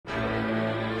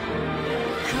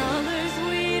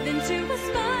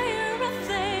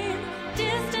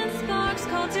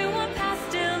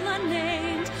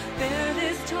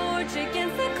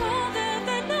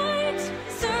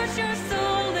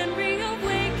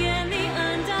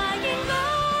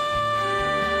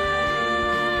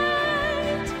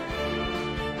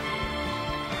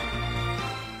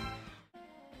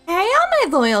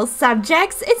loyal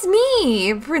subjects, it's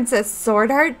me, Princess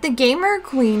Swordheart, the Gamer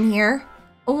Queen here,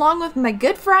 along with my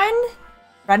good friend,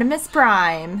 Redimus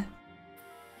Prime.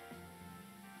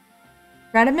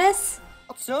 Redimus?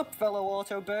 What's up, fellow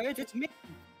Autobirds? It's me.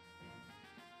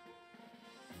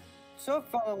 What's up,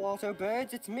 fellow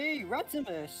Autobirds? It's me,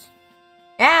 Redimus.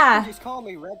 Yeah. You just call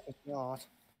me Red for short.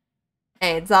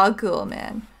 Hey, it's all cool,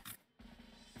 man.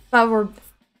 But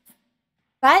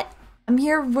I'm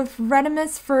here with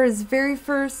Redimus for his very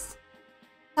first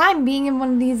time being in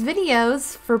one of these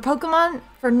videos for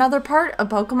another part of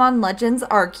Pokemon Legends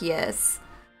Arceus.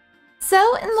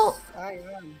 So in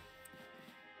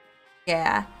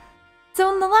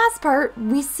the last part,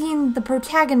 we seen the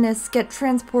protagonist get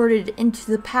transported into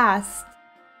the past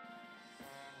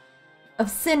of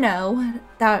Sinnoh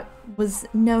that was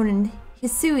known in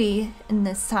Hisui in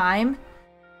this time.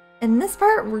 In this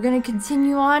part, we're going to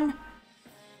continue on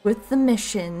with the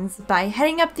missions by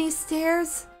heading up these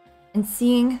stairs and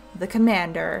seeing the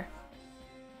commander.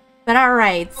 But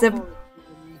alright, so...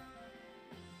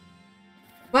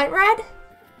 What, Red?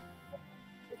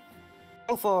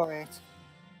 Go for it.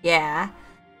 Yeah.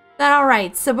 But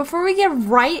alright, so before we get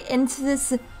right into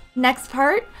this next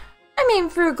part, I'm aiming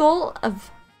for a goal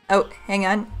of... Oh, hang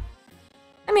on.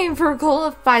 I'm aiming for a goal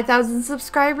of 5,000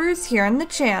 subscribers here on the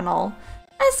channel.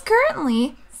 As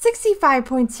currently,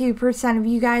 65.2% of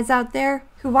you guys out there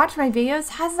who watch my videos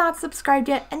has not subscribed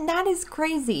yet, and that is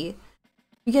crazy.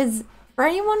 Because for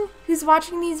anyone who's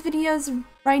watching these videos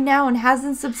right now and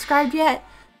hasn't subscribed yet,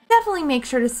 definitely make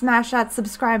sure to smash that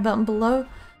subscribe button below.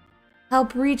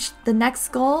 Help reach the next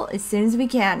goal as soon as we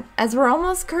can, as we're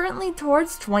almost currently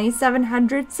towards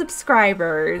 2,700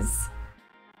 subscribers.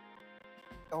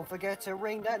 Don't forget to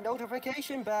ring that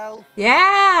notification bell.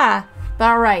 Yeah!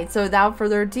 But alright, so without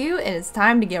further ado, it is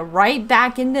time to get right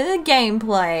back into the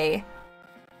gameplay.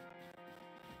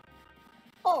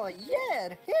 Oh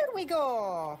yeah, here we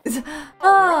go.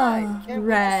 Oh, Can't wait to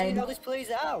Red. see how this plays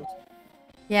out.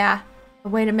 Yeah,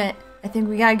 but wait a minute. I think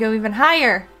we gotta go even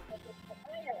higher.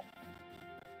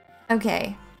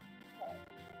 Okay.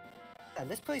 And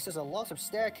this place has a lot of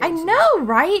staircases. I know,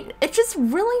 right? It just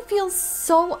really feels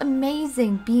so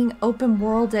amazing being open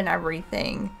world and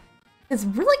everything. It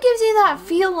really gives you that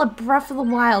feel of Breath of the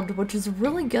Wild, which is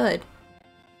really good.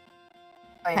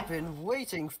 I've been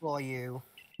waiting for you.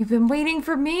 You've been waiting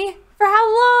for me? For how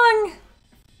long?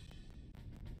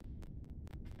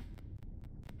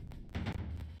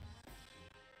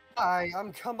 I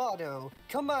am Kamado,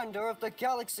 commander of the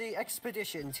Galaxy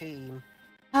Expedition Team.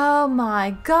 Oh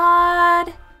my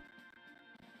god.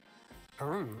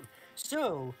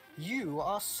 So, you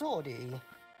are Swordy.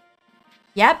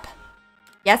 Yep.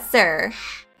 Yes, sir.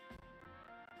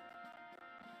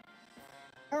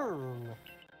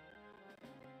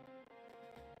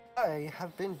 I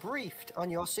have been briefed on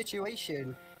your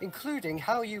situation, including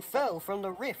how you fell from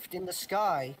the rift in the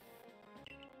sky.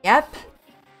 Yep.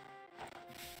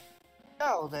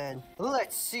 Now then,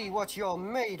 let's see what you're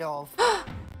made of.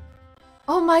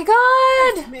 Oh my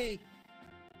god!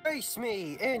 Face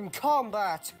me in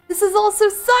combat! This is all so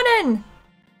sudden!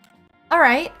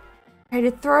 Alright. Try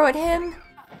to throw at him.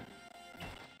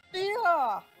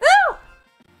 Yeah! Ooh!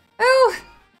 Ooh!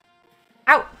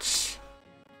 Ouch!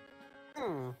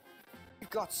 You've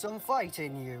got some fight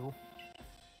in you.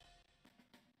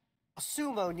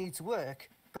 Sumo needs work,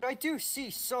 but I do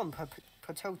see some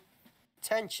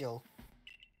potential.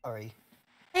 Sorry.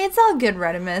 Hey, it's all good,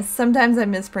 Redimus. Sometimes I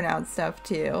mispronounce stuff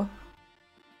too.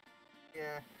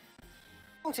 Yeah.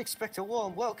 Don't expect a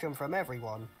warm welcome from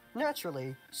everyone.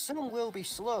 Naturally, some will be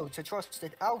slow to trust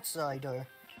an outsider.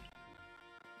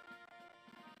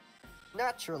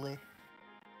 Naturally.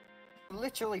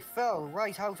 Literally fell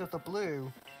right out of the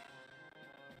blue.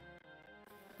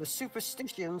 The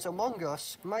superstitions among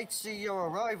us might see your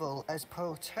arrival as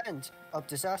portent of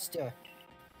disaster.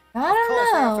 I Of course,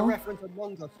 I have to don't know. reference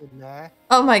Among Us in there.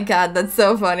 Oh my god, that's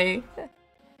so funny.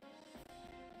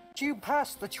 You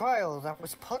passed the trial that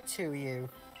was put to you.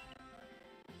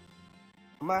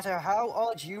 No matter how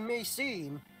odd you may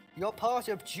seem, you're part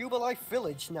of Jubilife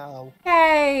Village now.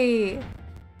 Hey!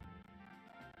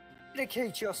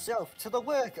 Dedicate yourself to the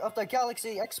work of the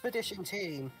Galaxy Expedition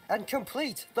Team and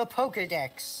complete the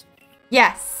pokedex.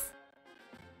 Yes.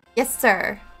 Yes,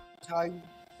 sir.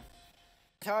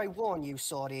 I warn you,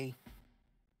 Swordy.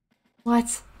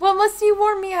 What? What must you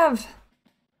warn me of?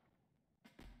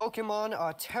 Pokemon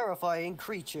are terrifying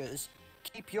creatures.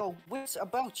 Keep your wits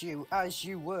about you as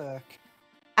you work.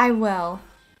 I will.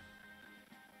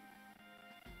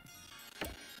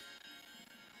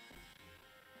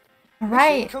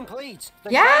 Alright. Mission complete.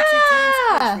 The Yeah! Galaxy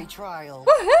Team's entry trial.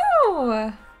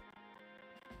 Woohoo!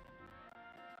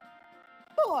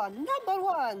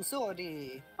 #1,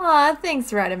 Sordy. Aw,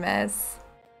 thanks, Redimus.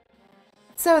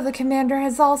 So the commander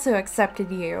has also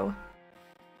accepted you.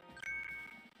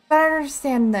 But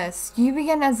understand this, you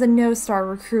begin as a no-star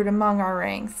recruit among our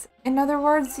ranks. In other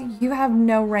words, you have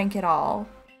no rank at all.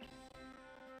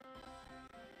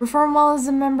 Perform well as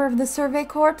a member of the Survey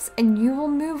Corps, and you will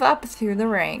move up through the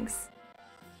ranks.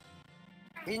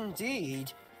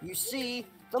 Indeed. You see,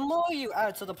 the more you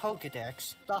add to the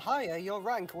pokedex, the higher your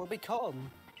rank will become.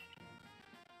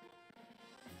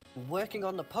 Working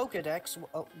on the pokedex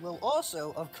will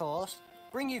also, of course,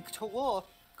 bring you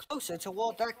closer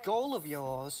toward that goal of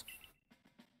yours.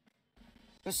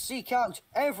 To seek out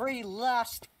every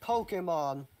last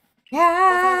Pokemon.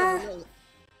 Yeah!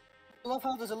 I love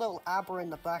how there's a little Aber in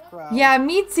the background. Yeah,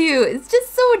 me too. It's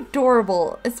just so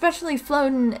adorable, especially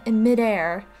floating in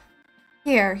midair.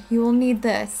 Here, you will need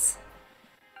this.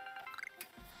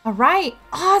 Alright,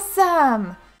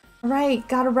 awesome! Alright,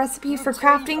 got a recipe for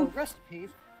crafting.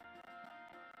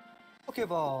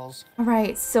 Pokeballs.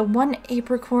 Alright, so 1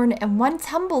 apricorn and 1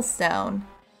 tumblestone.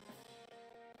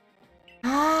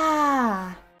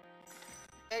 Ah!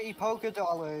 80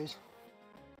 $Pokedollars.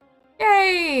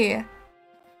 Yay!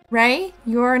 Ray,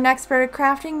 you're an expert at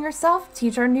crafting yourself.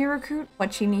 Teach our new recruit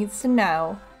what she needs to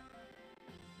know.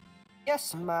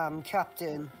 Yes, ma'am,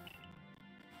 Captain.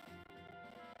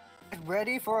 Get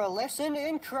ready for a lesson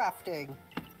in crafting.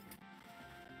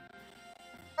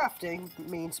 Crafting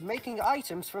means making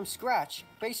items from scratch,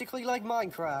 basically like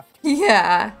Minecraft.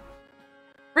 Yeah.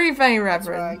 Pretty funny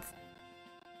reference.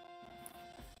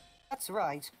 That's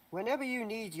right. Whatever you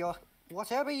need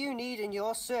in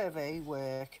your survey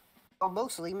work, you'll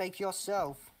mostly make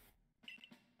yourself.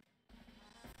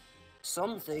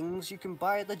 Some things you can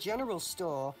buy at the general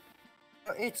store.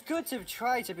 It's good to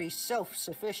try to be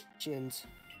self-sufficient.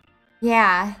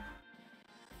 Yeah.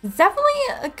 It's definitely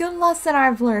a good lesson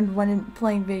I've learned when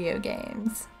playing video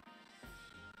games.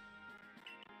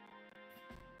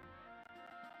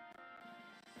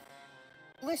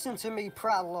 Listen to me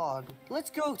prattle on. Let's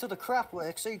go to the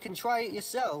craftwork so you can try it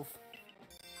yourself.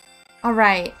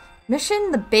 Alright.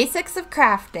 Mission: the basics of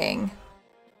crafting.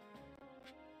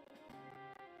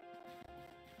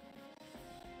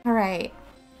 Alright.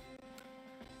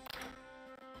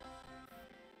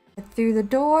 Get through the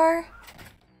door.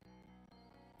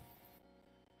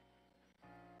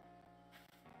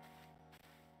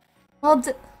 Well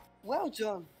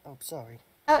done. Oh, sorry.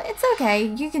 Oh, it's okay.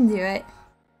 You can do it.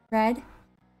 Red?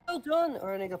 Well done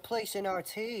earning a place in our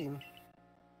team.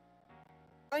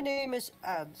 My name is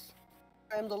Ads.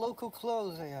 I am the local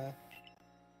clothier.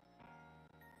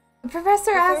 The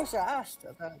professor asked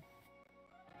about...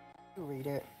 You read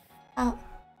it. Oh,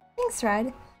 thanks,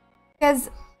 Red. Because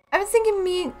I was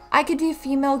thinking I could do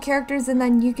female characters and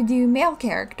then you could do male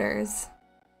characters.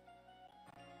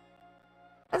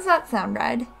 How does that sound,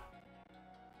 Red?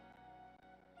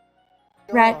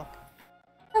 Sure. Red.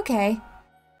 Okay.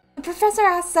 The professor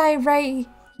asked I write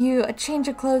you a change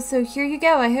of clothes, so here you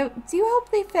go. Do you hope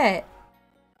they fit?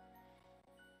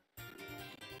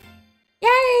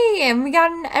 Yay! And we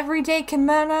got an everyday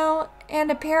kimono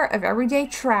and a pair of everyday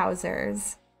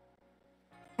trousers.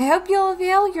 I hope you'll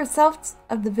avail yourself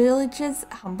of the village's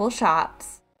humble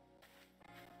shops.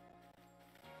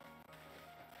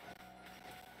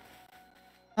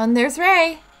 And there's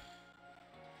Ray.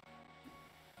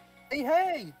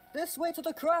 Hey! This way to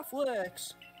the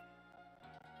craftworks!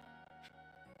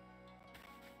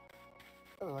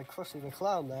 Oh, like Krusty the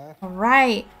Clown there.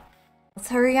 Alright. Let's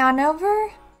hurry on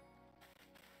over.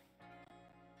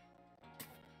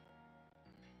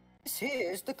 This here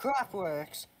is the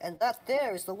craftworks, and that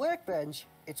there is the workbench.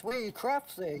 It's where you craft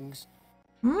things.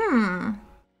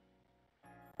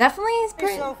 Definitely is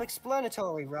pretty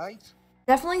self-explanatory, right?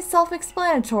 Definitely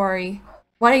self-explanatory.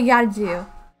 What do you gotta do?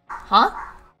 Huh?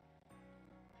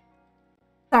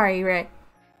 Sorry, Red.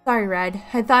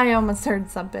 I thought I almost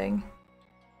heard something.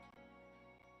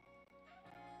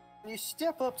 When you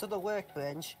step up to the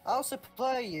workbench, I'll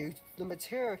supply you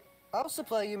materials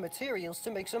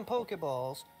to make some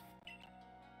Pokeballs.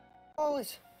 Call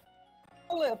it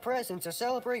a present to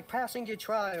celebrate passing your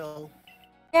trial.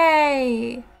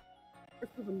 Yay!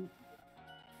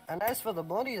 And as for the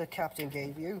money the captain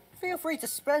gave you, feel free to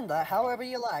spend that however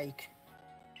you like.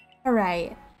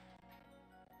 Alright.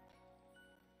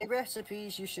 Any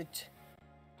recipes you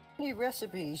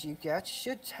get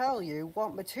should tell you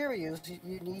what materials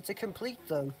you need to complete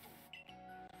them.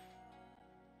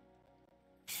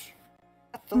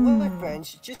 At the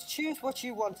workbench, just choose what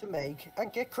you want to make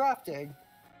and get crafting.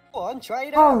 Go on, try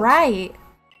it out. Alright.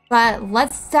 But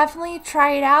let's definitely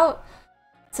try it out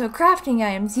So crafting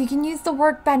items. You can use the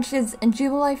workbenches in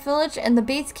Jubilife Village and the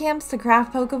base camps to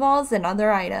craft Pokeballs and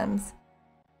other items.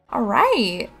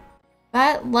 Alright.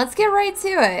 But let's get right to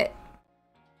it.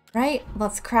 Right,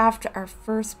 let's craft our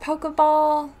first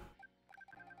Pokeball.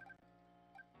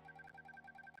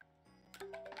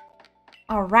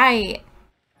 Alright.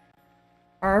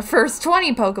 Our first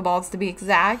 20 Pokeballs to be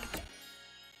exact.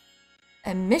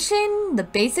 And mission, the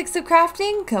basics of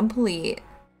crafting, complete.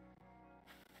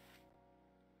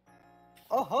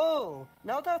 Oh ho!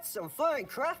 Now that's some fine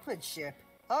craftsmanship.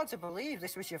 Hard to believe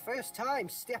this was your first time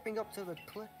stepping up to the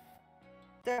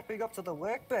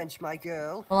workbench, my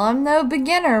girl. Well, I'm no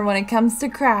beginner when it comes to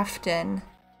crafting.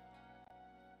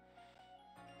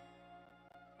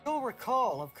 You'll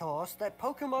recall, of course, that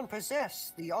Pokemon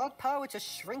possess the odd power to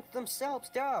shrink themselves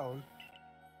down.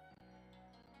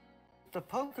 The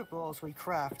Pokeballs we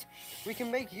craft, we can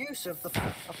make use of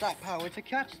that power to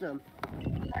catch them.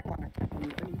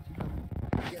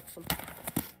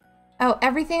 Oh,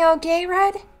 everything okay,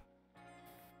 Red?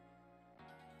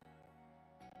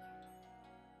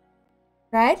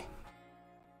 Red?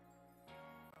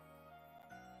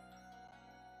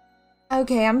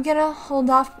 Okay, I'm gonna hold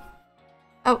off.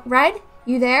 Oh, Red?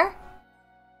 You there?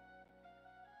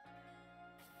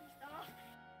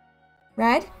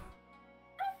 Red?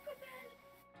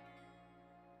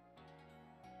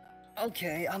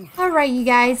 Okay, Alright, you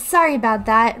guys. Sorry about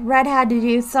that. Red had to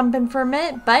do something for a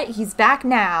minute, but he's back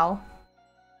now.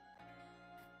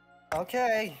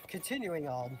 Okay, continuing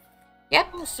on.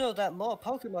 Yep. Also that more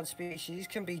Pokemon species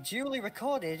can be duly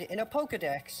recorded in a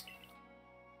pokedex.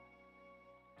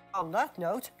 On that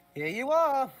note, here you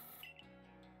are.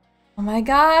 Oh my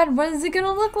god, what is it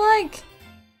gonna look like?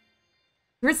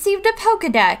 Received a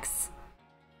Pokedex.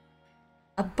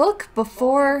 A book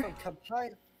before...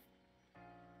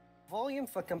 Volume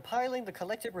for compiling the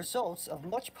collected results of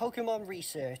much Pokemon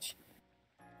research.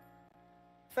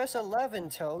 Professor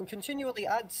Levintone continually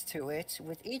adds to it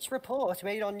with each report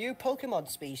made on new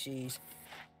Pokemon species.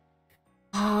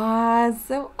 Ah,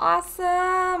 so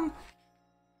awesome!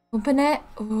 Open it.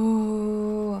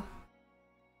 Ooh.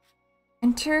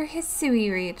 Enter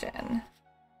Hisui region.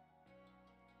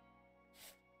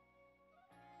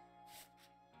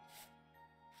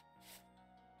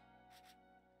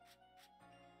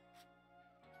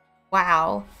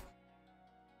 Wow.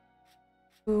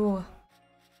 Ooh.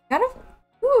 Got a...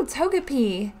 Ooh,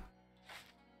 Togepi.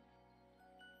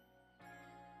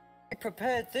 I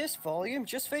prepared this volume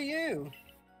just for you.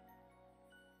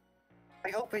 I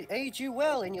hope it aids you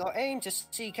well in your aim to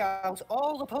seek out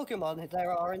all the Pokemon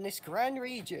there are in this grand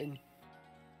region.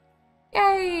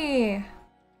 Yay!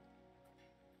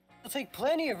 It'll take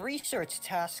plenty of research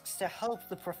tasks to help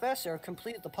the professor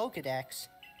complete the Pokedex.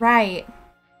 Right.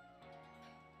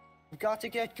 I've got to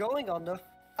get going on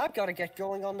I've got to get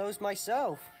going on those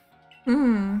myself.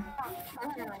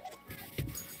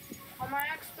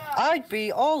 I'd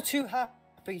be all too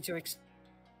happy to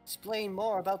explain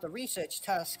more about the research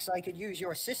tasks I could use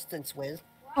your assistance with.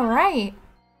 Alright.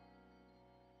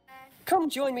 Come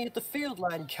join me at the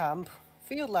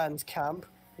Fieldlands camp,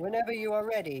 whenever you are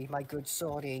ready, my good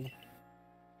sortie.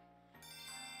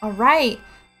 Alright.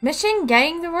 Mission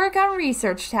getting to work on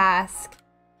research task.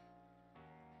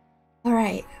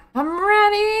 Alright. I'm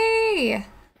ready!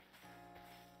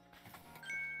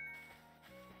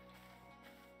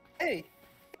 Hey,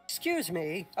 excuse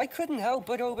me, I couldn't help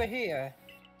but overhear.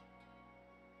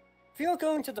 If you're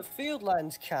going to the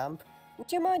Fieldlands camp,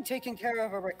 would you mind taking care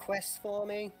of a request for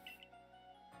me?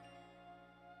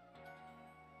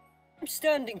 I'm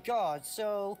standing guard,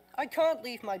 so I can't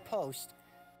leave my post,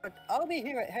 but I'll be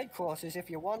here at headquarters if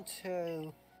you want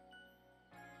to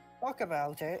talk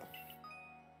about it.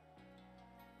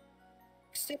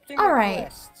 Accepting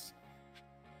requests.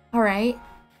 Alright.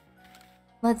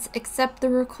 Let's accept the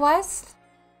request.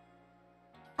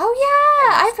 Oh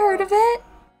yeah, I've heard of it.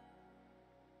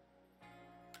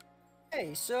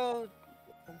 Hey, so...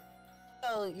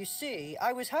 Well, you see,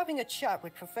 I was having a chat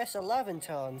with Professor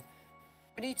Levintone,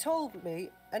 and he told me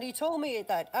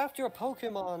that after a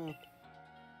Pokemon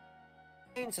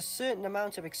gains a certain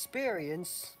amount of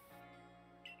experience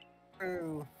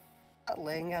through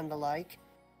battling and the like,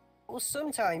 it will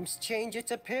sometimes change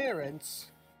its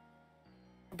appearance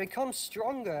and become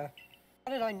stronger.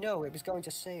 How did I know it was going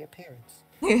to say appearance?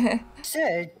 It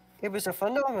said it was a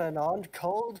phenomenon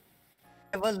called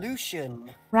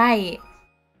evolution. Right.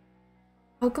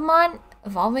 Pokemon,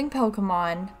 evolving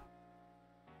Pokemon.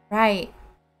 Right.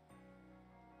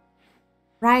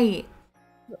 Right.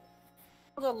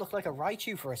 That looked like a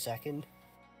Raichu for a second.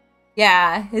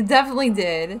 Yeah, it definitely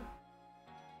did.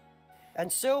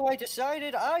 And so I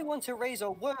decided I want to raise a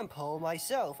wormpole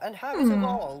myself and have it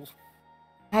evolve.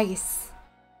 Nice.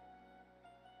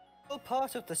 You're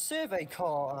part of the Survey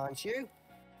Corps, aren't you?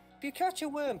 If you catch a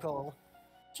wormpole,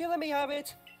 do you let me have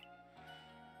it?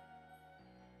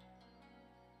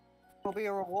 There'll be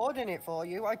a reward in it for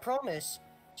you, I promise.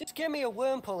 Just give me a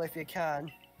wormpole if you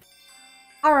can.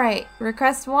 Alright,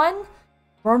 request 1.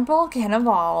 Wormpole can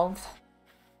evolve.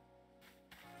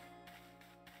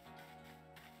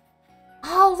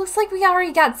 Oh, looks like we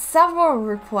already got several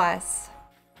requests.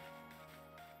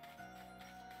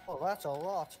 Oh, that's a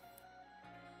lot.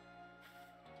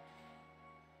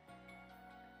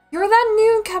 You're that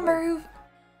newcomer who...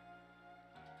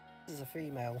 This is a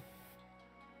female.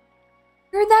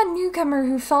 You're that newcomer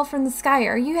who fell from the sky.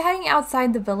 Are you heading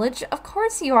outside the village? Of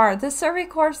course you are. The Survey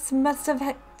Corps must have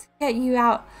had to get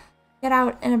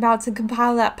out and about to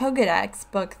compile that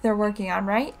pokedex book they're working on,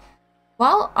 right?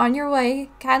 Well, on your way,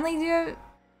 kindly do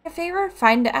a favor,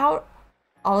 find out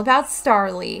all about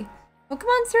Starly.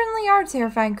 Pokemon certainly are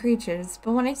terrifying creatures,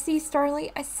 but when I see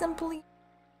Starly, I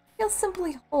feel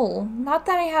simply whole. Not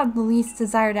that I have the least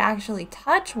desire to actually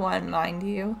touch one, mind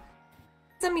you.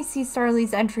 Let me see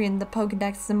Starly's entry in the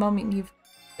Pokedex the moment you've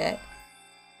it.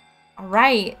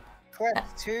 Alright.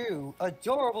 Quest 2,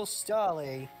 Adorable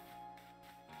Starly.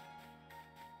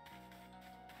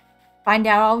 Find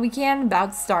out all we can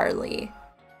about Starly.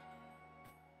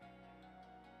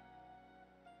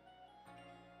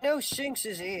 No,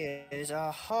 Shinx's ears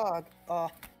are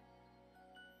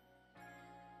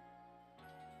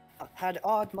had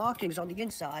odd markings on the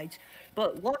inside,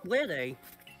 but what were they?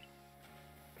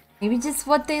 Maybe just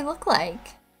what they look like.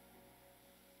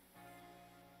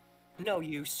 No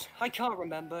use. I can't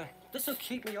remember. This'll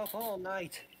keep me up all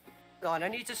night. God, I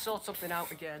need to sort something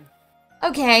out again.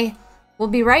 Okay, we'll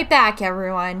be right back,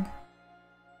 everyone.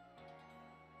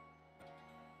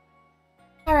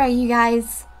 Alright, you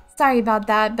guys. Sorry about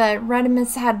that, but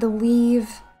Redimus had to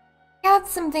leave. He had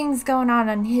some things going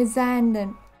on his end,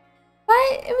 but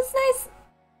it was nice.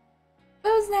 It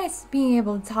was nice being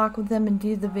able to talk with him and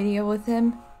do the video with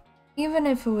him, even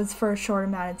if it was for a short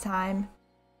amount of time.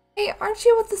 Hey, aren't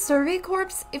you with the Survey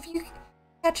Corps? If you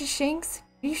catch a Shinx,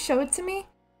 will you show it to me?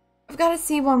 I've got to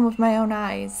see one with my own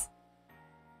eyes.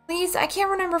 Please, I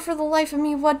can't remember for the life of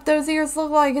me what those ears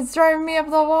look like. It's driving me up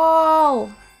the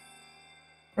wall.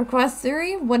 Request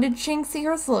 3, what did Shinx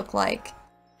ears look like?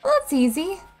 Well, that's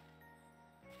easy.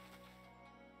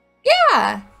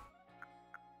 Yeah!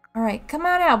 Alright, come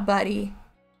on out, buddy.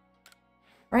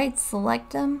 Right,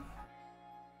 select them.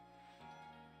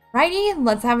 Righty,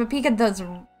 let's have a peek at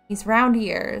these round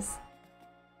ears.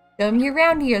 Show me your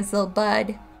round ears, little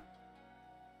bud.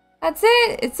 That's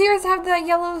it! Its ears have that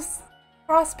yellow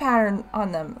cross pattern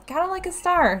on them, kind of like a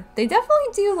star. They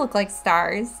definitely do look like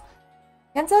stars.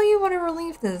 Can't tell you what a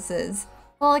relief this is.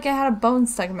 Felt like I had a bone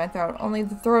stuck in my throat, only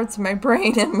the throat's my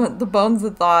brain and the bone's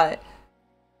a thought.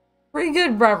 Pretty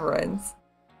good reference.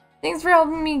 Thanks for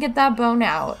helping me get that bone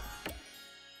out.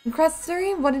 Request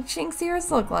 3, what did Shinx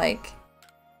ears look like?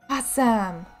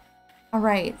 Awesome!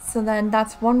 Alright, so then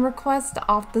that's one request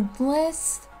off the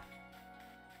list.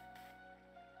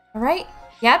 Alright,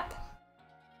 yep.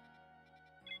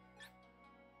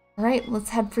 Alright, let's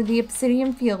head for the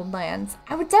Obsidian Fieldlands.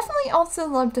 I would definitely also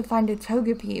love to find a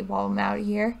Togepi while I'm out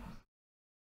here.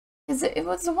 It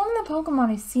was one of the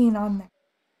Pokemon I've seen on there.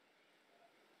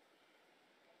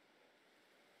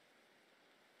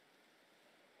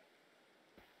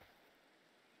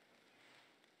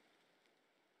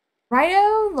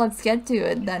 Righto, let's get to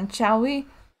it then, shall we?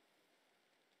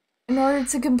 In order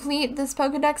to complete this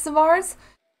Pokedex of ours,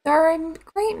 there are a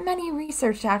great many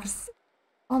research tasks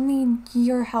I'll need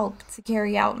your help to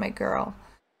carry out, my girl.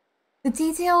 The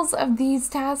details of these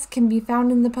tasks can be found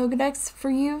in the Pokedex for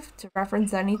you to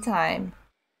reference anytime.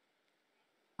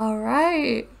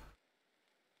 Alright.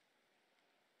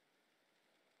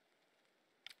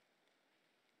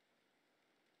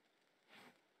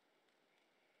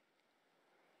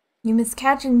 You must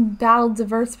catch and battle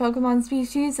diverse Pokemon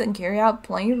species and carry out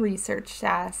plenty of research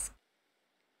tasks.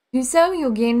 Do so,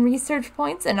 you'll gain research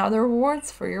points and other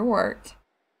rewards for your work.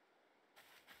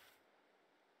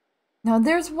 Now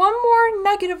there's one more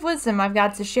nugget of wisdom I've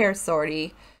got to share,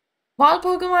 Swordy. Wild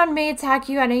Pokemon may attack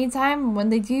you at any time. When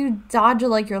they do, dodge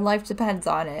like your life depends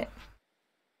on it.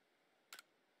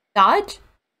 Dodge?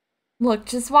 Look,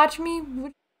 just watch me.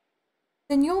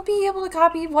 Then you'll be able to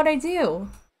copy what I do.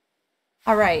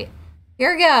 Alright,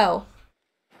 here we go.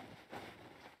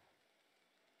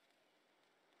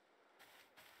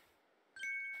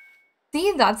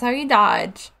 See, that's how you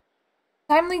dodge.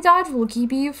 Timely dodge will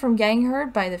keep you from getting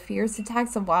hurt by the fierce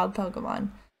attacks of wild Pokemon.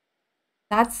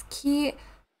 That's key.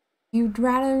 You'd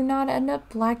rather not end up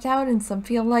blacked out in some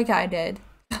field like I did.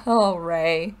 Oh,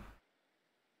 Ray.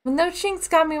 When those shinks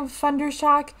got me with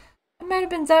Thundershock, I might have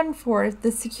been done for if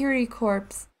the security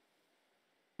corps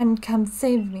hadn't come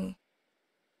save me.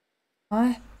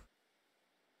 What?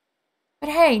 But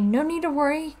hey, no need to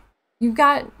worry. You've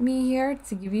got me here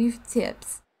to give you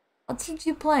tips. I'll teach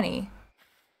you plenty.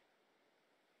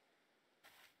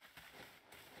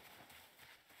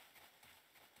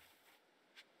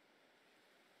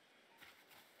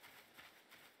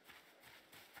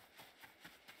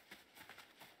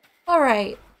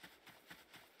 Alright.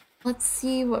 Let's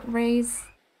see how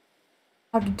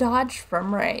to dodge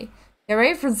from Ray. Get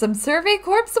ready for some Survey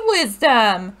Corps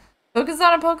wisdom! Focus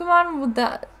on a Pokemon with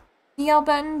the CL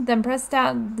button, then press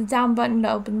down the down button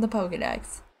to open the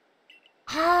Pokedex.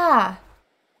 Ah!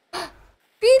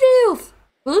 Bidoof!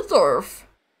 Bluthorf!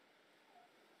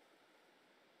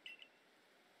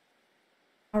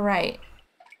 Alright.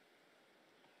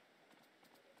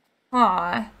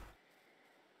 Aw.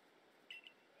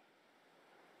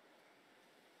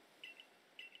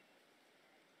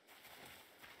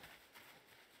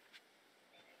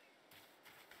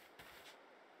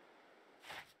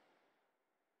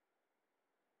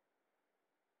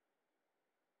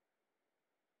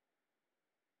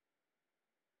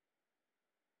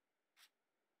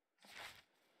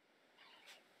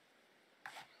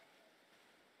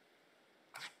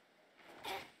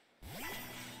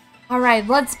 Alright,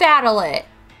 let's battle it.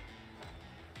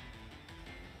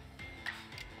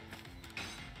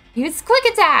 Use Quick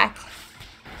Attack!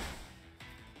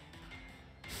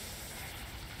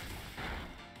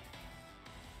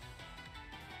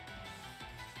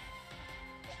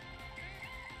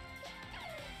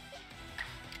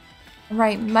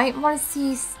 Right, might want to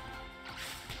see...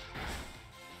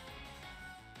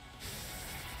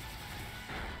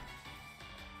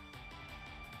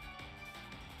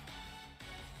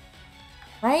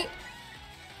 Right?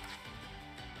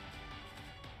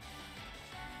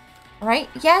 Right,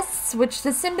 yes, switch to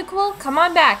Cyndaquil. Come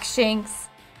on back, Shanks.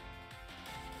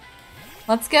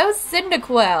 Let's go,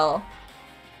 Cyndaquil.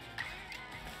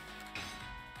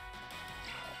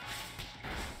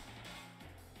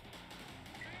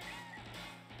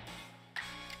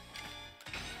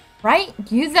 Right,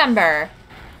 use Ember.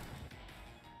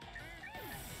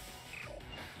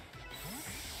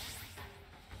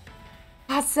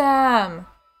 Awesome.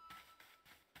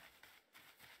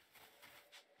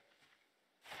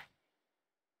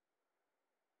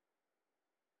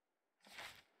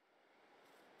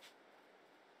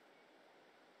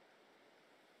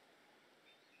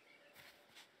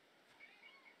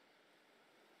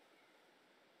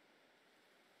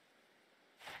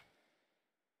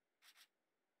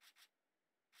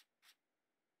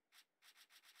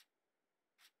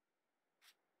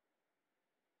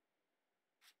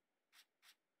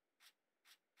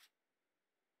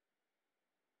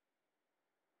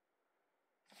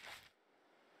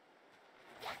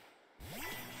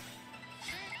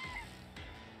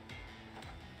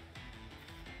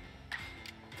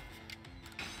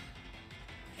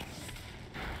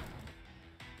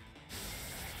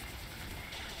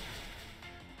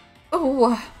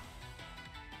 Oh.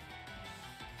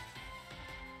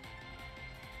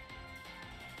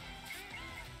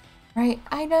 Right,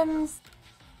 items.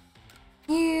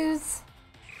 Use.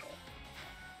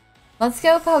 Let's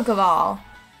go Pokeball.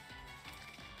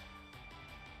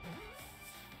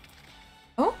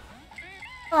 Oh.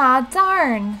 Ah,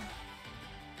 darn.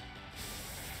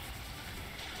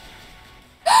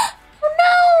 Oh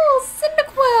no!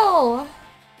 Cyndaquil!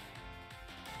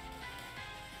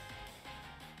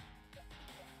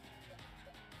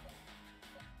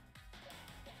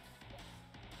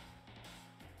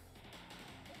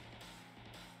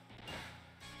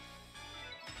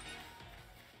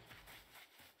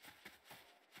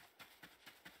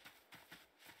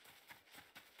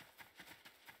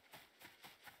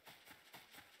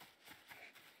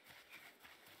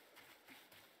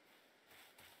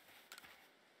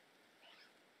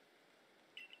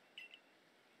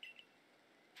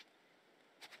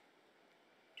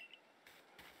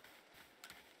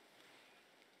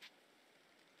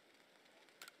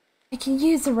 I can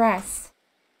use a rest.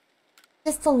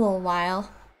 Just a little while.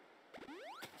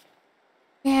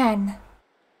 Man.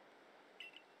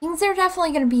 Things are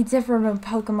definitely going to be different in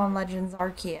Pokemon Legends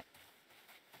Arceus.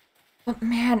 But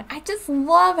man, I just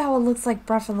love how it looks like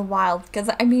Breath of the Wild. Because,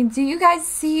 I mean, do you guys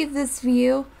see this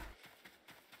view?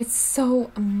 It's so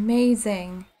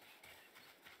amazing.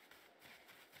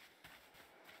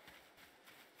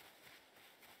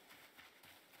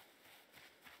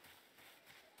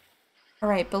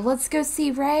 Alright, but let's go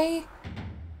see Ray.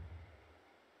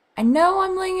 I know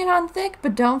I'm laying it on thick,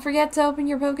 but don't forget to open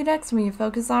your Pokedex when you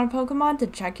focus on a Pokemon to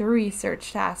check your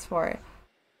research task for it.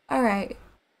 Alright.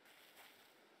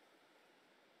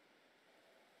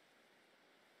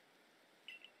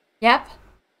 Yep.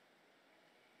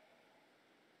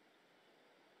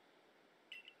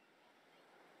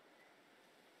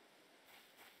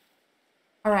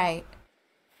 Alright.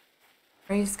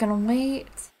 We're just gonna wait.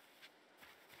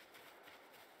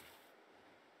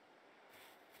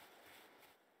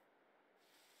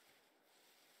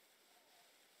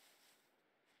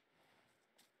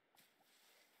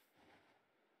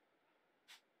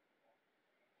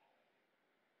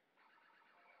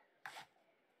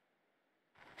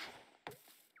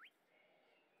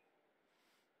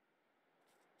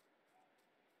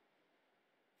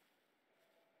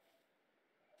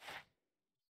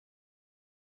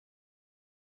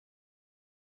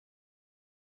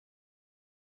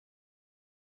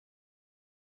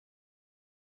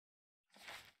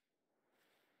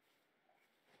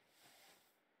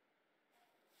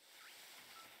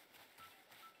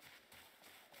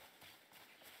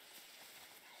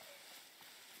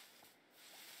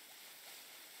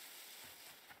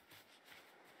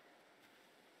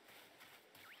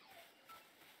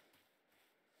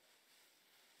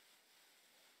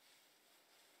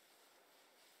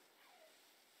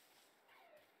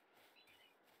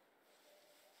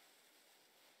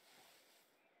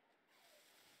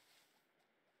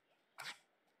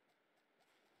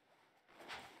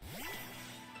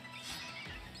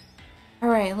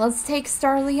 Alright, let's take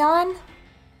Starly.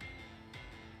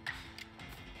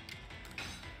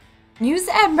 Use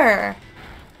Ember.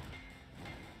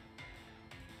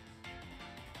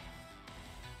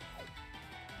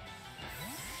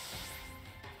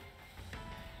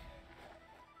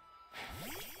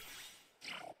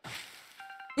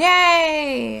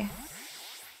 Yay!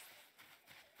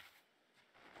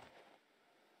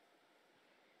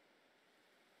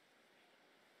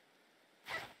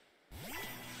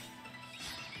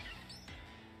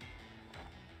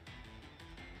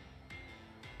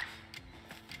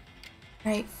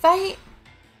 Right, fight.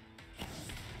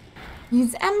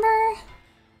 Use Ember.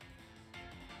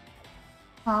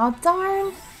 Aw,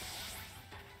 darn.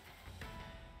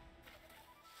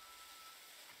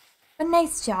 But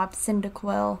nice job,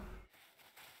 Cyndaquil.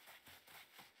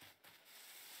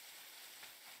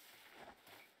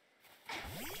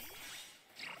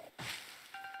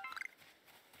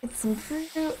 Get some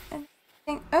fruit and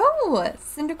everything. Oh,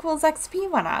 Cyndaquil's XP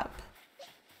went up.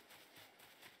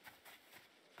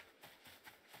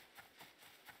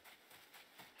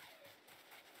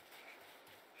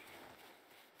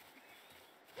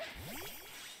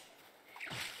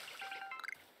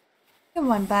 Good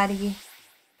one, buddy.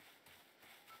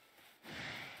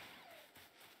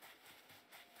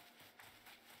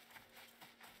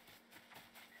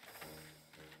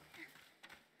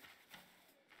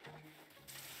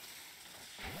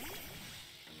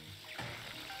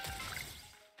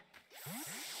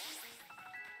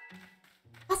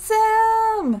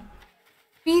 Awesome!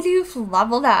 Bidoof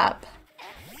leveled up.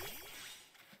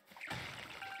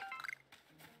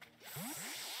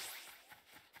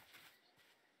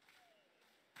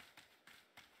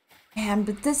 Man,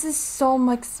 but this is so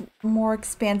much more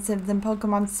expansive than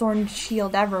Pokemon Sword and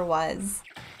Shield ever was.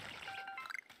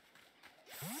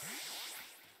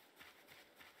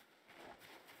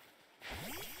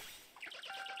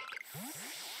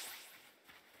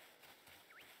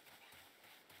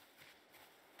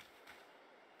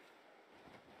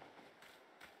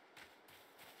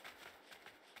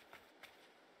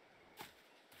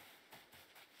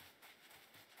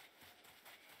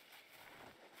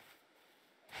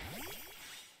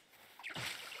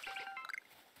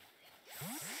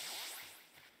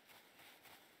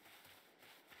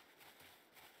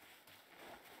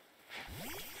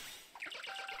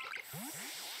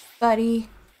 Buddy.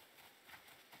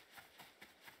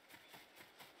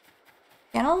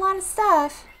 Getting a lot of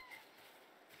stuff.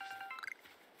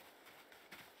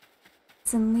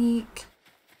 Some leak.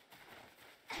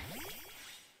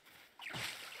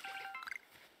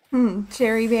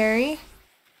 Cherry berry.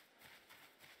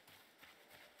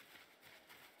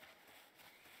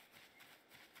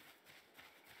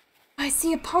 I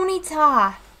see a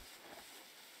Ponyta.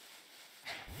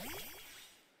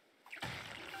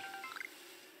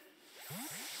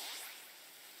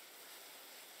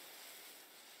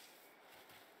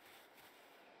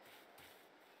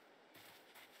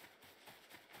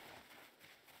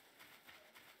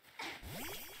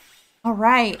 All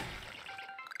right.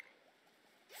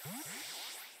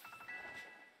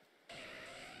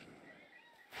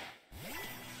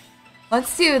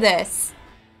 Let's do this.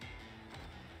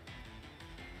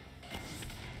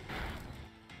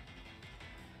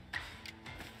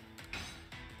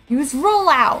 Use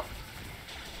rollout.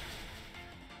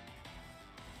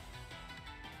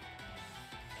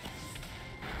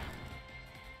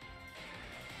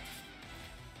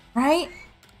 Right?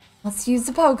 Let's use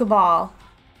the Pokeball.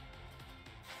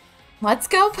 Let's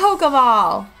go,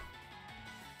 Pokeball.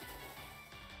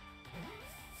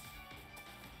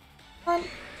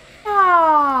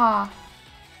 Ah.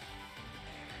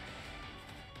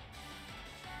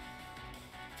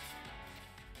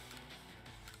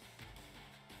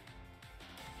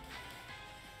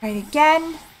 Right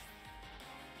again.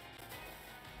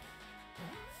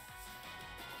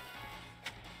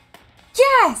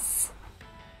 Yes!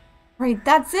 Right,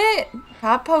 that's it.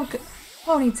 Got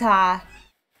Ponyta.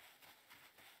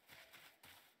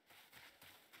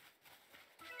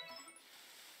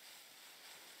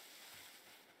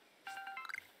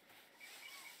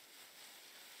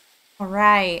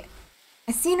 Alright.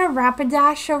 I seen a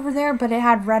Rapidash over there, but it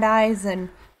had red eyes, and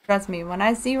trust me, when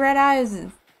I see red eyes,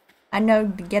 I know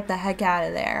to get the heck out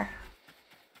of there.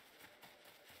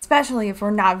 Especially if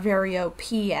we're not very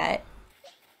OP yet.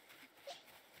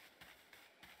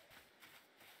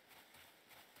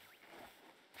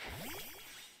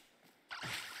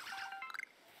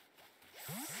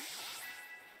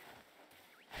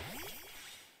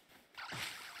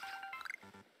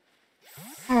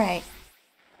 Alright.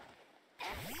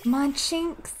 Come on,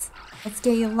 Shinx. Let's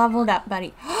get you leveled up,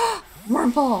 buddy.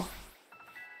 Wurmple!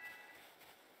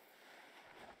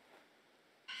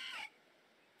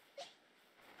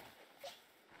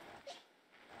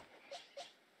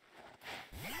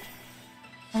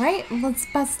 Alright, let's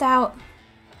bust out.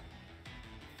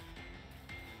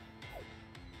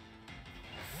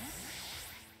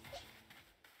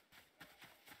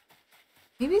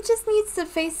 Maybe it just needs to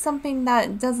face something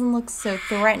that doesn't look so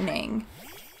threatening.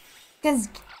 Because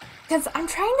I'm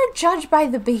trying to judge by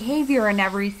the behavior and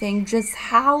everything just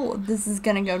how this is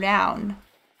gonna go down.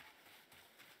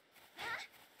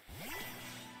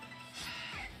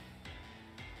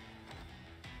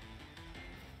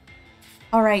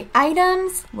 Alright,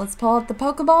 items. Let's pull out the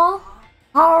Pokeball.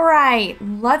 Alright,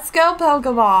 let's go,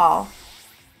 Pokeball.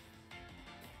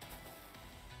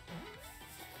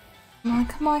 Come on,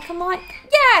 come on, come on.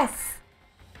 Yes!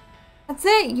 That's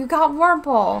it, you got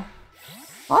Wurmple.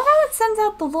 I love how it sends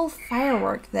out the little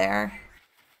firework there.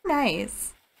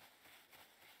 Nice.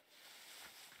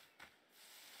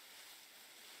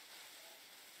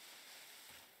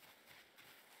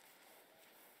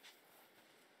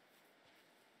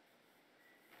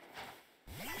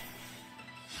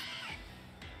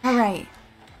 Alright.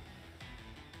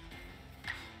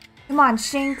 Come on,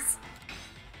 Shinx.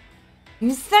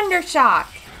 Use Thunder Shock.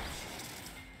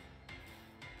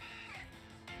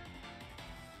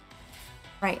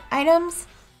 Right, items.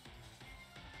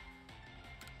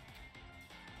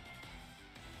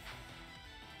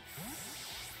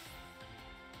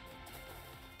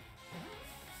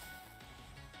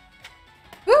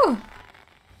 Woo!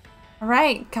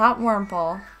 Alright, caught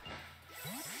Wurmple.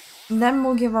 And then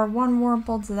we'll give our one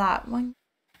Wurmple to that one.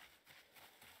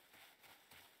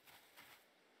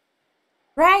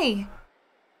 Ray!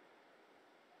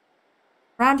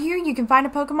 Around here you can find a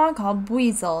Pokemon called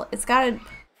Weasel. It's got an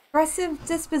aggressive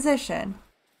disposition.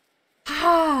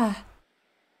 Ah!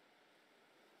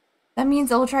 That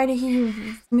means it'll try to hit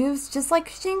your moves just like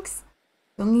Shinx.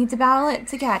 You'll need to battle it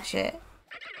to catch it.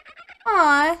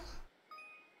 Aww.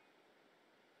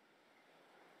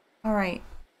 Alright.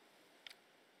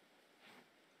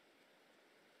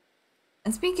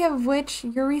 And speaking of which,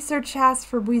 your research task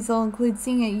for Weasel includes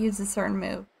seeing it use a certain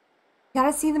move. You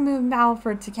gotta see the move battle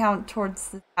for it to count towards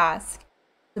the task.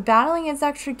 The battling is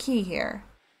extra key here.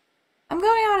 I'm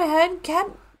going on ahead.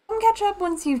 Come catch up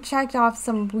once you've checked off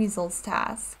some of Weasel's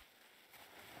tasks.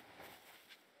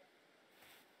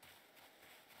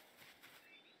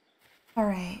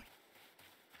 Alright.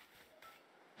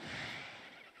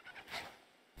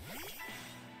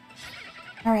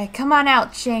 Alright, come on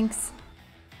out, Shinx.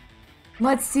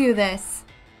 Let's do this.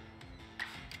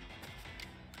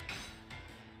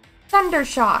 Thunder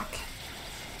Shock.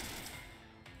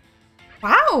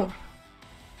 Wow.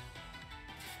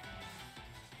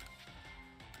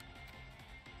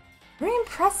 Very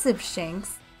impressive,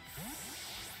 Shinx.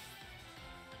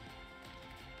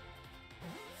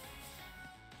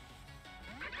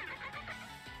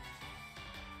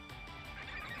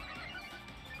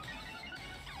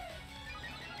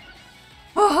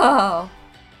 Whoa.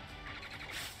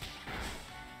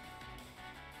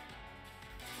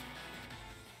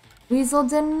 Weasel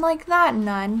didn't like that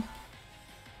none.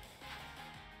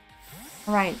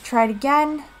 Alright, try it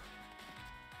again.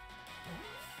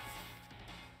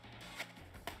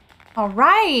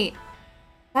 Alright!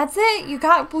 That's it, you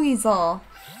got Weasel.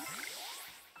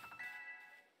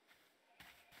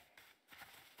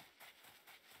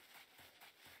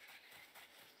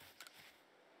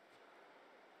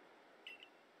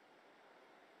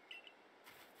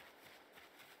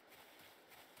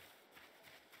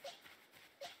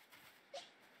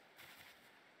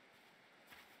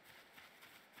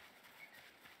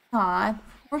 Aw,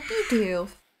 whoopie doo.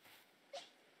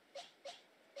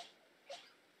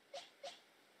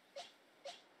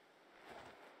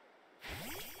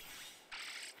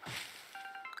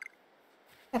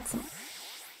 Got some.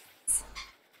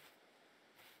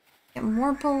 Get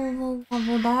more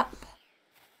leveled up.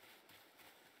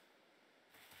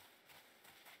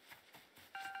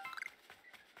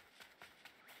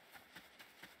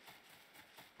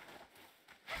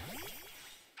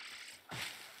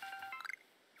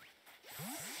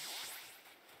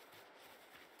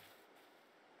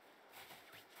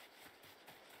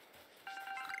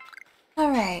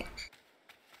 Alright.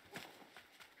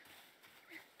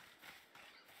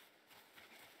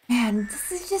 Man,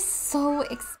 this is just so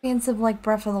expansive like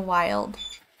Breath of the Wild.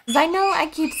 Because I know I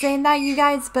keep saying that, you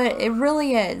guys, but it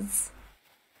really is.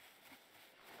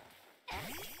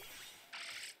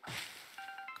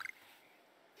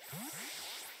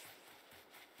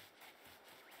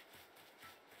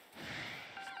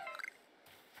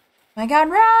 My god,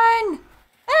 run!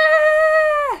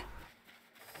 Ah!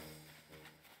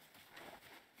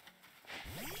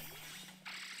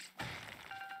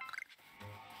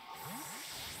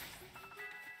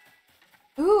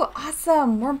 Ooh,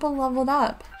 awesome! Wurmple leveled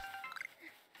up.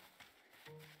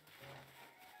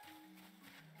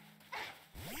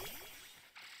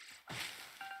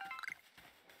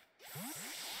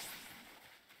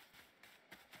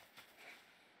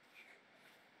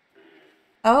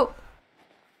 Oh.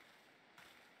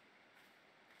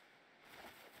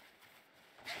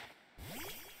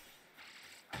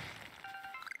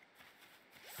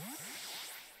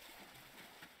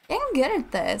 Getting good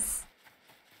at this.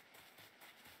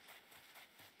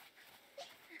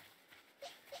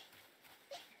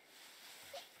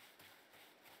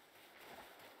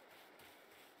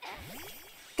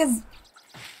 Because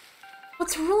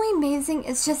what's really amazing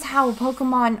is just how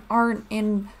Pokemon aren't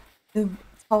in the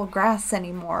tall grass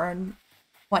anymore and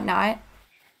whatnot.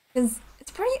 Because it's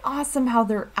pretty awesome how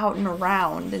they're out and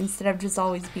around instead of just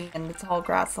always being in the tall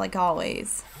grass like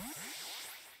always.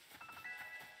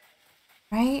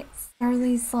 Right?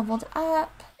 Starly's leveled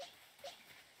up.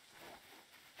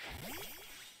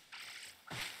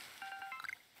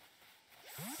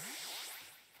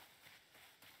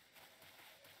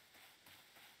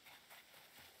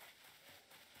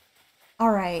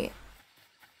 Alright.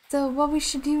 So what we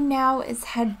should do now is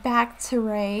head back to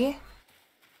Ray.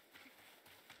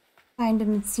 Find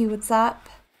him and see what's up.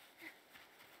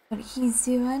 What he's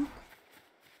doing.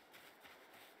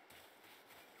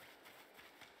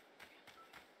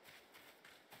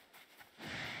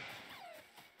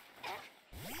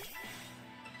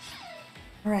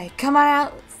 Alright, come on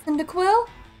out, Cyndaquil.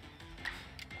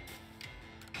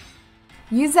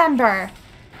 Use Ember.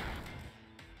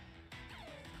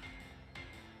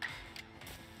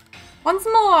 Once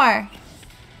more.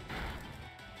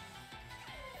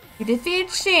 You defeat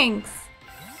Shinx.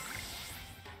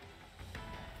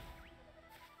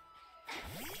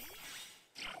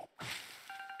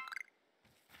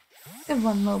 Good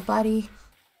one, little buddy.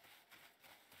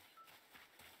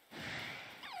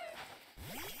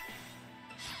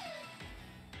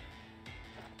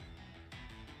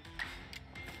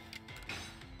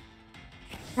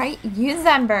 Right, use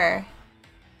Ember.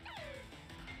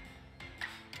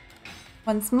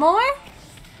 Once more.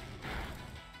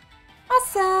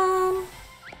 Awesome.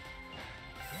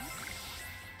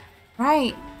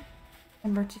 Right.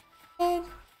 Ember defeated.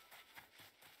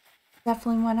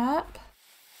 Definitely went up.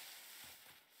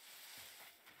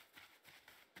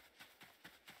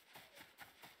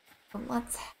 But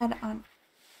let's head on.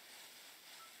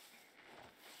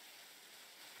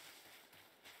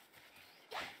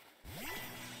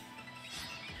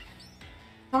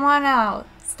 Come on out,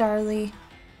 Starly.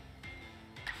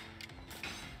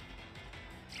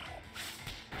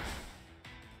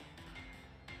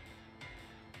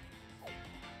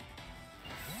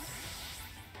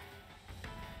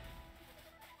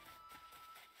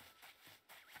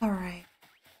 All right.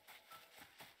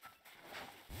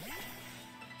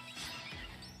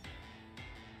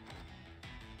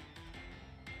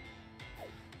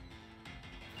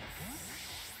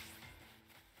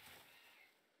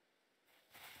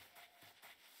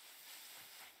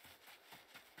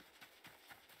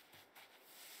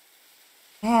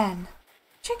 Man,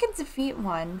 wish I could defeat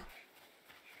one.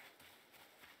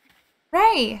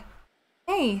 Ray!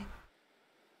 Hey!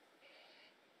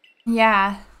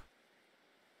 Yeah.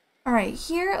 Alright,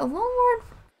 here, a little more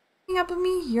picking up with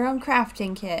me, your own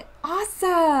crafting kit.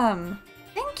 Awesome!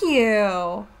 Thank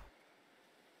you!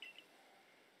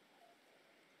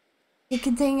 It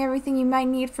contains everything you might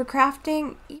need for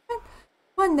crafting, even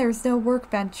when there's no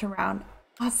workbench around.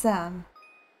 Awesome.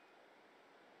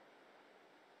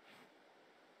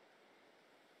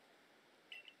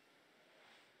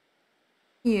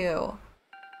 You.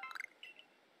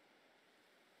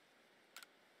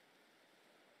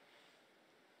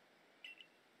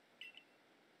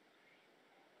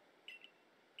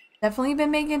 Definitely been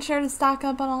making sure to stock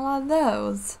up on a lot of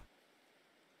those.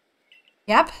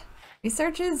 Yep,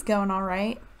 research is going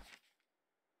alright.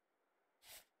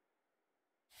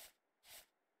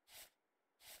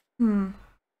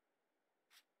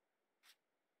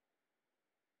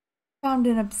 Found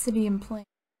an obsidian plate.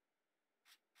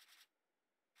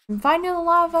 I'm finding a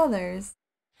lot of others.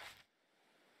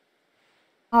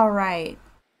 Alright,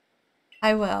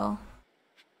 I will.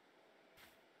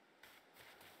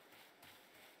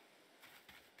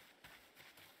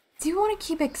 Do you want to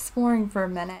keep exploring for a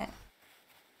minute?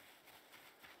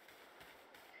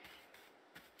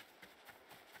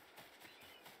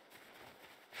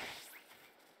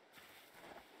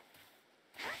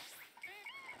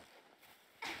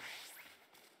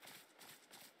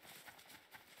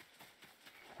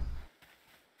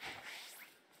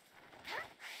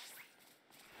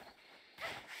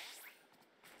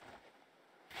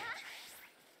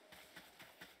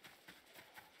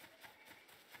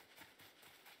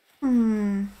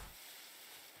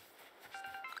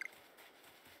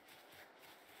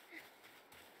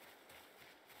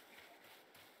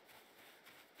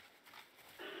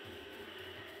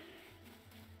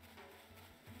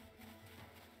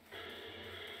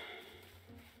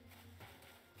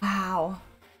 Wow.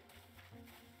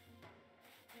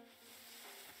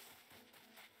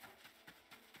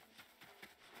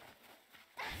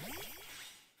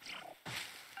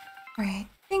 Alright,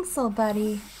 thanks, little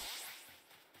buddy.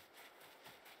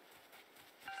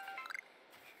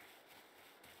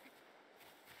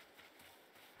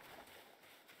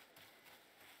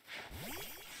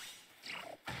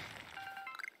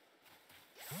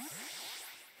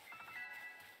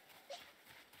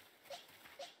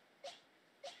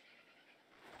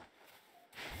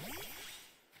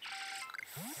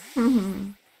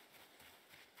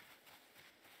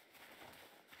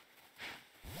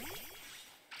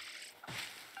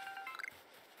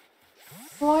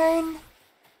 Born.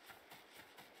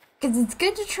 Because it's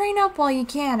good to train up while you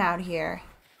can out here.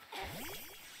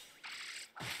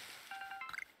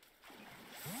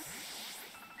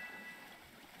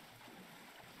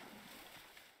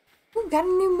 Ooh, got a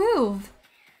new move.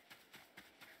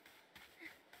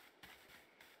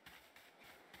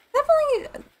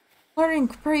 Definitely learning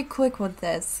pretty quick with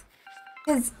this.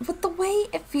 Because with the way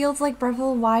it feels like Breath of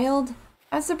the Wild,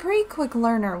 I was a pretty quick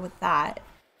learner with that.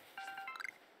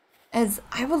 As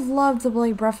I would love to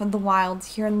play Breath of the Wild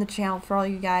here in the channel for all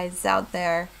you guys out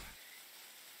there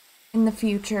in the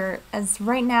future. As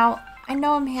right now, I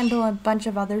know I'm handling a bunch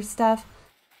of other stuff,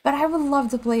 but I would love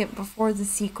to play it before the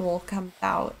sequel comes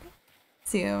out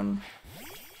soon.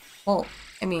 Well,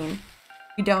 I mean,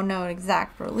 we don't know an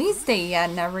exact release date yet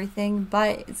and everything,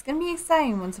 but it's gonna be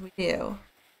exciting once we do.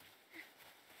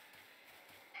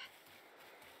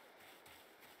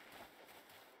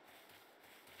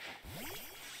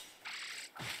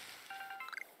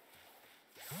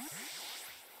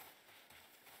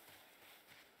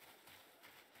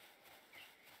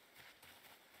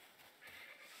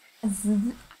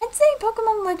 I'd say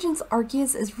Pokemon Legends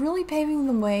Arceus is really paving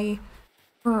the way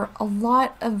for a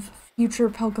lot of future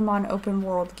Pokemon open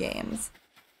world games.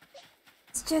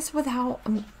 It's just with how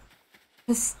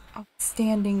just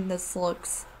outstanding this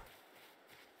looks.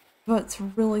 But it's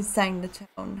really setting the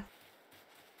tone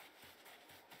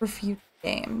for future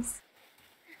games.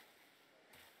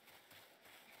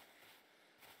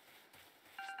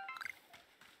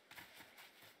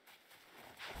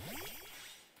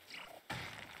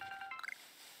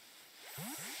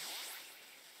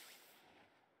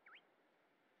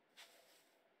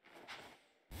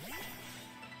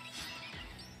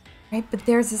 Right, but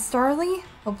there's a Starly.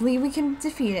 Hopefully we can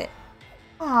defeat it.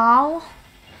 Aww.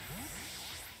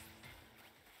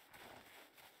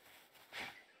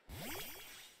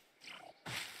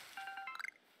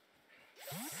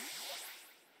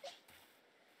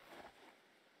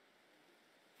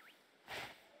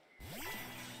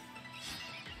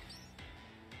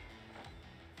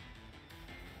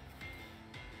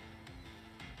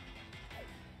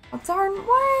 Oh, darn,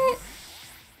 what?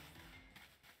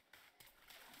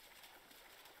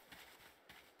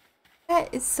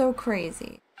 That is so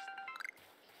crazy.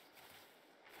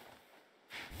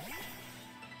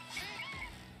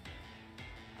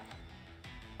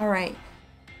 Alright.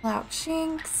 Cloud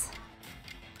Shinx.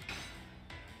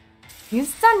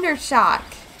 Use Thunder Shock.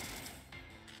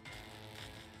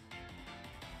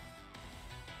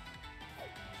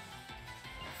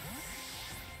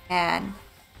 And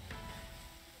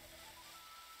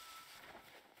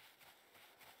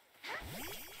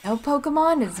no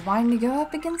Pokemon is wanting to go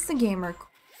up against the gamer.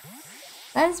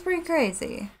 That is pretty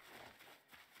crazy.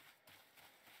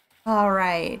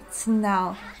 Alright, so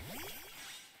now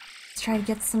let's try to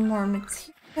get some more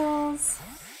materials.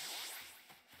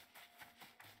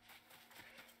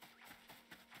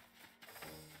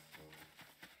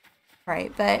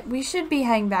 Right, but we should be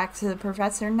heading back to the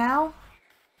professor now.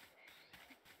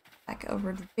 Back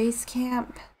over to base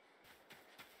camp.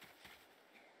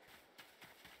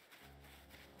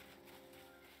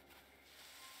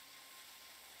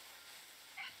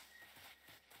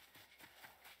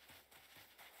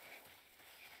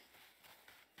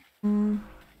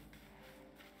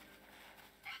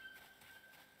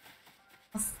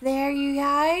 Almost there, you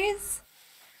guys.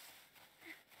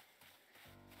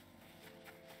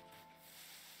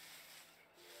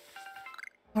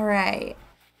 Alright.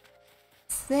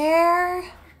 It's there.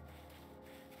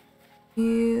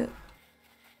 You.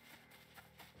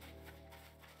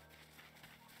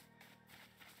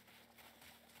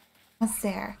 What's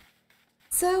there?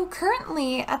 So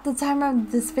currently, at the time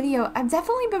of this video, I've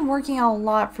definitely been working on a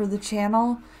lot for the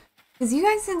channel. Because you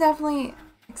guys can definitely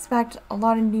expect a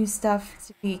lot of new stuff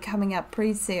to be coming up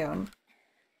pretty soon.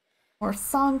 More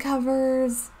song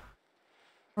covers,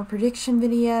 more prediction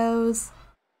videos.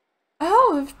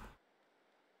 Oh,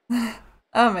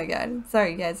 oh my god.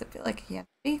 Sorry guys, I feel like I have a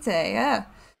big day. Yeah.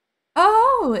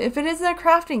 Oh, if it isn't a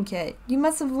crafting kit, you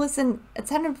must have listened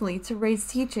attentively to Ray's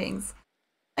teachings.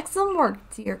 Excellent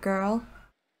work, dear girl.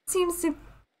 Seems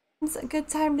a good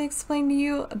time to explain to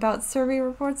you about survey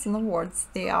reports and the awards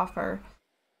they offer.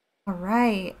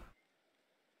 Alright.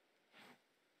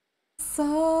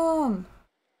 Awesome.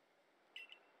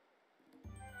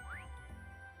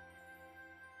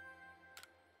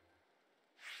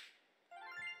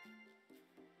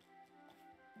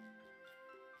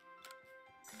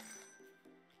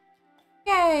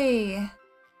 Yay!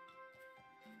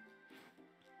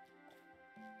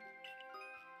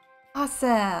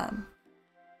 Awesome.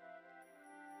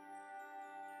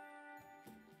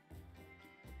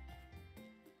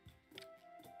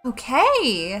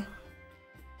 Okay.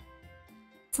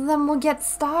 So then we'll get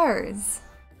stars.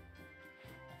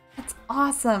 That's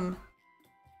awesome.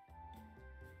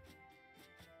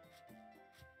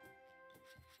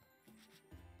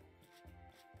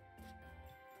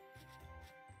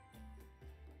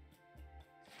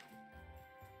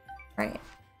 Right.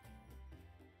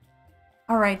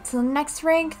 Alright, so the next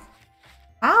rank.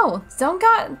 Wow, don't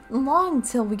got long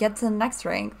till we get to the next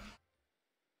rank.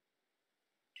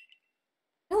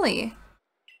 Really?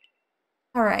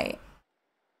 Alright.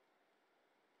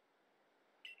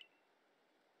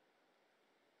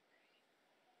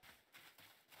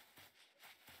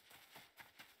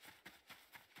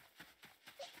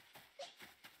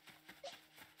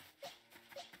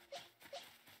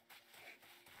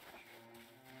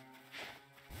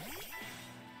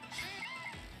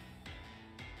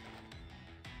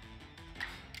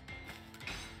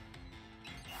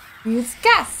 Use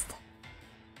Gust!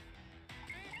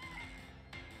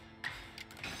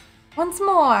 Once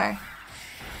more!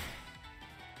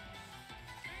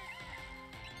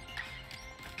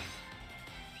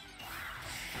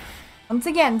 Once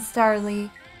again, Starly.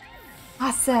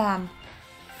 Awesome!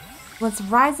 Let's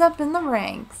rise up in the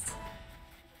ranks.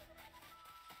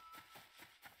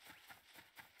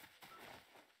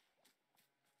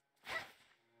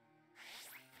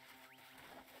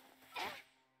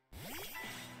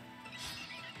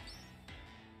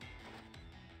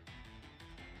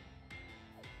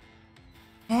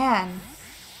 Man,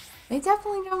 they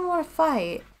definitely don't want to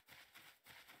fight.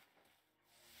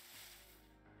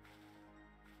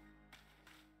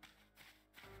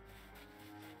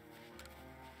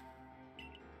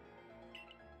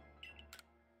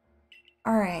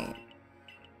 Alright.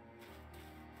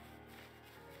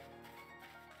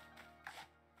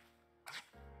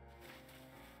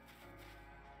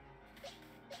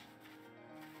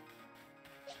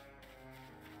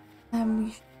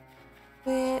 We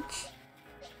switch.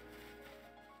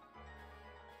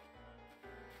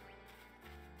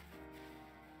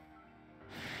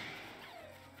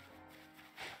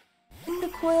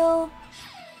 Quill.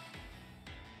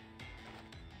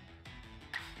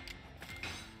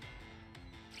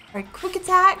 Alright, quick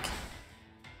attack.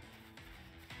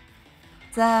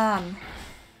 Awesome.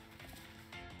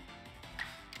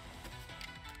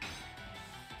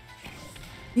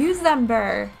 Use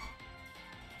number.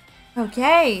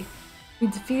 Okay. We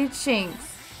defeated Shanks.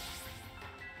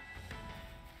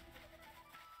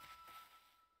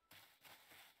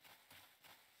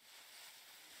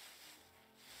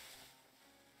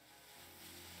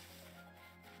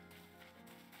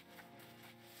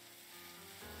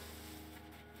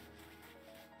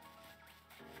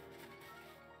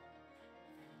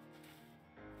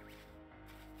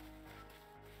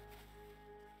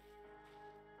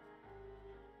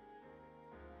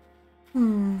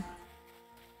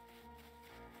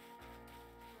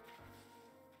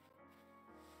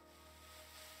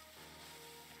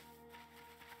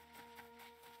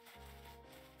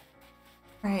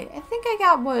 Right, I think I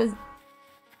got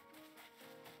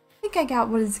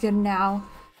what is good now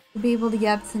to be able to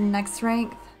get up to the next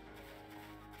rank.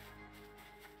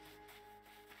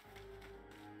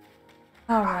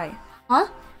 Alright. Huh?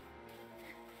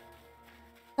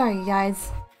 Sorry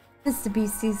guys. Mr.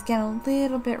 Beastie's getting a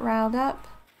little bit riled up.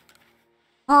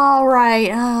 Alright,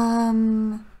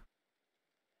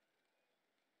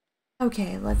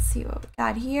 okay, let's see what we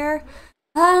got here.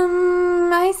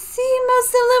 I see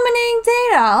most illuminating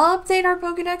data. I'll update our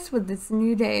Pokedex with this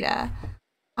new data.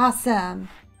 Awesome.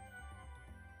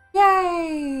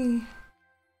 Yay!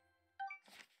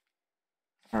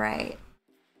 Alright.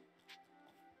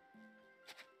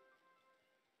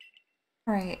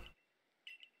 Alright.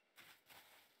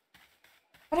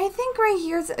 But I think right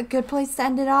here's a good place to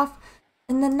end it off.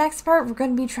 In the next part, we're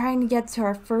going to be trying to get to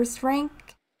our first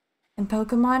rank in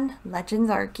Pokemon Legends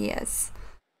Arceus.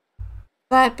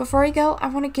 But before I go, I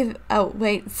want to give... Oh,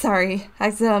 wait, sorry.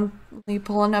 Accidentally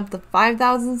pulling up the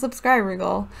 5,000 subscriber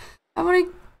goal. I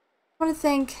want to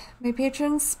thank my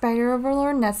patrons, Spider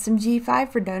Overlord and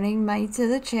SMG5 for donating money to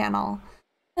the channel.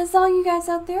 As all you guys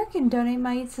out there can donate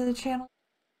money to the channel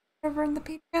over in the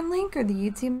Patreon link or the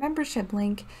YouTube membership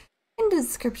link in the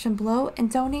description below, and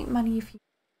donate money if you...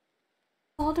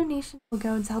 All donations will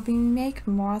go into helping me make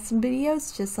more awesome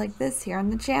videos just like this here on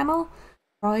the channel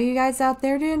for all you guys out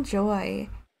there to enjoy.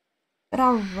 But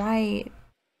alright.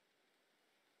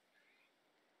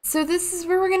 So this is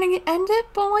where we're gonna end it,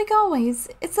 but like always,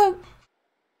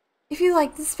 if you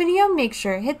like this video, make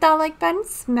sure to hit that like button,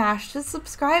 smash the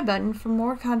subscribe button for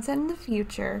more content in the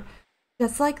future.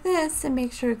 Just like this, and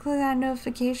make sure to click that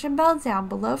notification bell down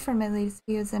below for my latest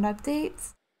videos and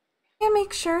updates. And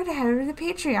make sure to head over to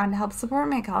Patreon to help support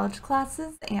my college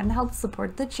classes and help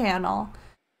support the channel.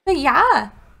 But yeah,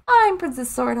 I'm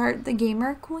Princess Swordheart, the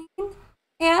Gamer Queen,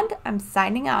 and I'm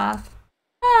signing off.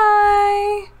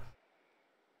 Bye!